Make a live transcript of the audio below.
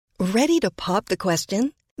Ready to pop the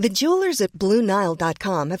question? The jewelers at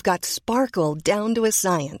BlueNile.com have got sparkle down to a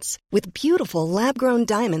science with beautiful lab-grown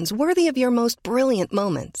diamonds worthy of your most brilliant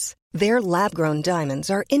moments. Their lab-grown diamonds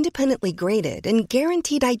are independently graded and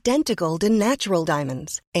guaranteed identical to natural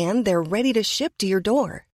diamonds, and they're ready to ship to your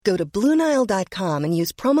door. Go to BlueNile.com and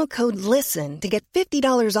use promo code LISTEN to get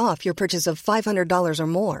 $50 off your purchase of $500 or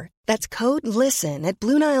more. That's code LISTEN at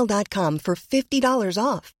BlueNile.com for $50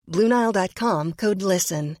 off. BlueNile.com, code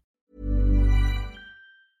LISTEN.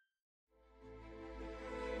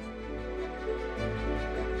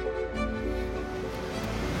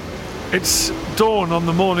 It's dawn on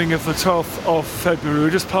the morning of the 12th of February. We're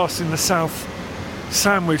just passing the South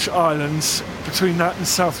Sandwich Islands, between that and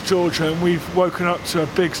South Georgia, and we've woken up to a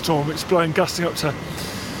big storm. It's blowing, gusting up to,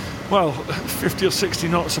 50 or 60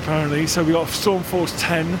 knots apparently. So we've got storm force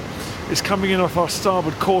 10. It's coming in off our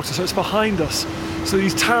starboard quarter, so it's behind us. So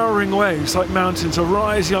these towering waves, like mountains, are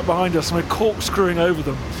rising up behind us, and we're corkscrewing over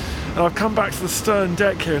them. And I've come back to the stern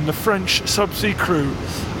deck here, and the French subsea crew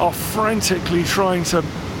are frantically trying to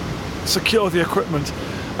secure the equipment.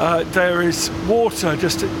 There is water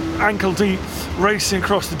just ankle deep racing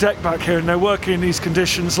across the deck back here, and they're working in these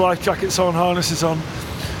conditions, life jackets on, harnesses on.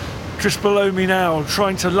 Just below me now,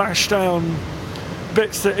 trying to lash down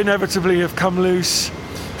bits that inevitably have come loose,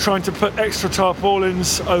 trying to put extra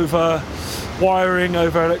tarpaulins over wiring,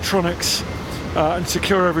 over electronics, and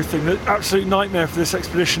secure everything. The absolute nightmare for this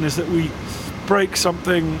expedition is that we break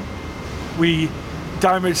something, we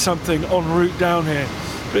damage something en route down here.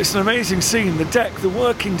 But it's an amazing scene. The deck, the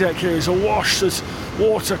working deck here is awash. There's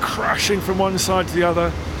water crashing from one side to the other.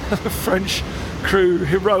 The French crew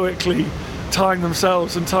heroically tying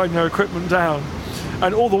themselves and tying their equipment down.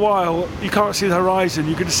 And all the while, you can't see the horizon.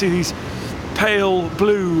 You can see these pale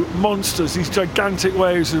blue monsters, these gigantic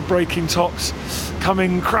waves with breaking tops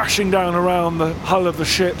coming crashing down around the hull of the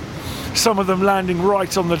ship, some of them landing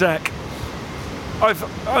right on the deck. I've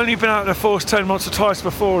only been out in a force 10 once or twice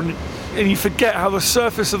before, and you forget how the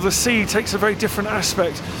surface of the sea takes a very different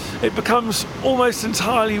aspect. It becomes almost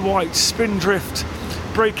entirely white, spindrift,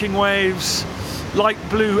 breaking waves, light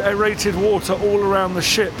blue aerated water all around the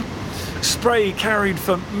ship, spray carried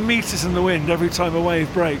for meters in the wind every time a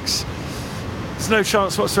wave breaks. There's no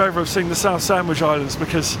chance whatsoever of seeing the South Sandwich Islands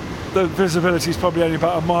because the visibility is probably only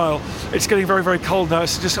about a mile. It's getting very, very cold now.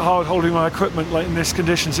 It's just hard holding my equipment like in these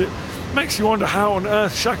conditions. It makes you wonder how on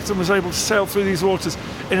earth Shackleton was able to sail through these waters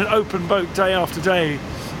in an open boat day after day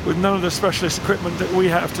with none of the specialist equipment that we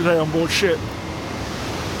have today on board ship.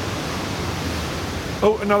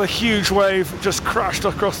 Oh, another huge wave just crashed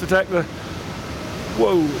across the deck.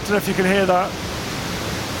 Whoa, don't know if you can hear that.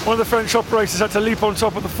 One of the French operators had to leap on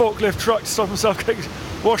top of the forklift truck to stop himself getting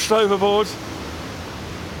washed overboard.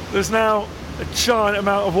 There's now a giant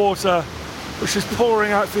amount of water which is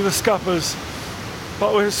pouring out through the scuppers,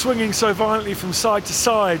 but we're swinging so violently from side to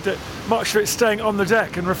side that much of it's staying on the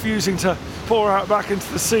deck and refusing to pour out back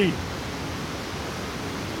into the sea.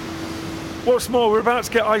 What's more, we're about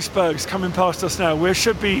to get icebergs coming past us now. We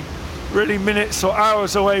should be really minutes or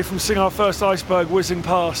hours away from seeing our first iceberg whizzing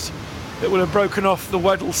past. It will have broken off the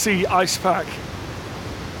Weddell Sea ice pack.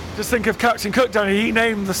 Just think of Captain Cook down here. He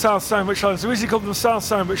named the South Sandwich Islands. The reason he called them South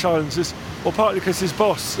Sandwich Islands partly because his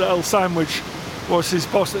boss, Earl Sandwich, was his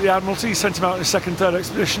boss at the Admiralty. He sent him out in his second, third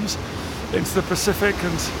expeditions into the Pacific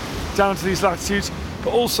and down to these latitudes,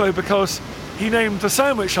 but also because he named the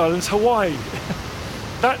Sandwich Islands Hawaii.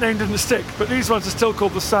 That name didn't stick, but these ones are still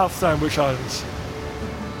called the South Sandwich Islands.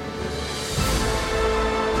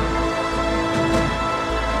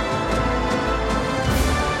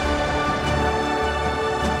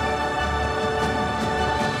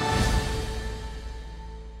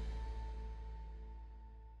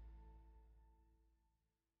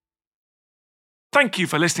 Thank you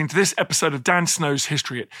for listening to this episode of Dan Snow's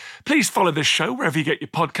History Hit. Please follow this show wherever you get your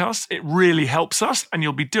podcasts. It really helps us, and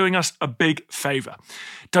you'll be doing us a big favour.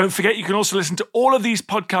 Don't forget, you can also listen to all of these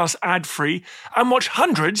podcasts ad-free and watch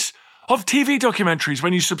hundreds of TV documentaries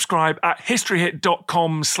when you subscribe at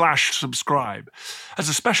historyhit.com/subscribe. As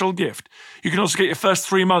a special gift, you can also get your first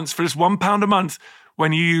 3 months for just £1 a month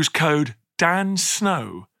when you use code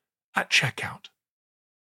DANSNOW at checkout.